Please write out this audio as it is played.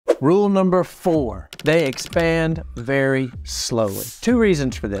Rule number 4, they expand very slowly. 2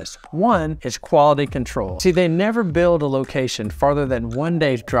 reasons for this. 1 is quality control. See, they never build a location farther than 1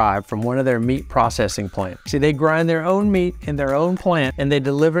 day's drive from one of their meat processing plants. See, they grind their own meat in their own plant and they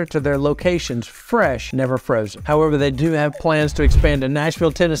deliver it to their locations fresh, never frozen. However, they do have plans to expand to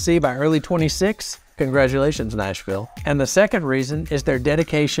Nashville, Tennessee by early 26. Congratulations, Nashville. And the second reason is their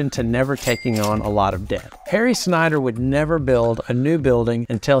dedication to never taking on a lot of debt. Harry Snyder would never build a new building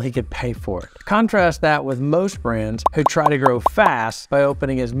until he could pay for it. Contrast that with most brands who try to grow fast by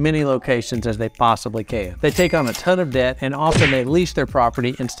opening as many locations as they possibly can. They take on a ton of debt and often they lease their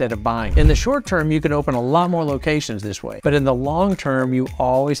property instead of buying. In the short term, you can open a lot more locations this way, but in the long term, you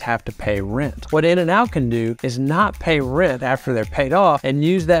always have to pay rent. What In-N-Out can do is not pay rent after they're paid off and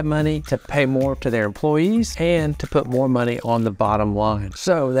use that money to pay more to their employees and to put more money on the bottom line.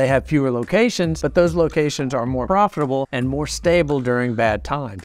 So they have fewer locations, but those locations are more profitable and more stable during bad times.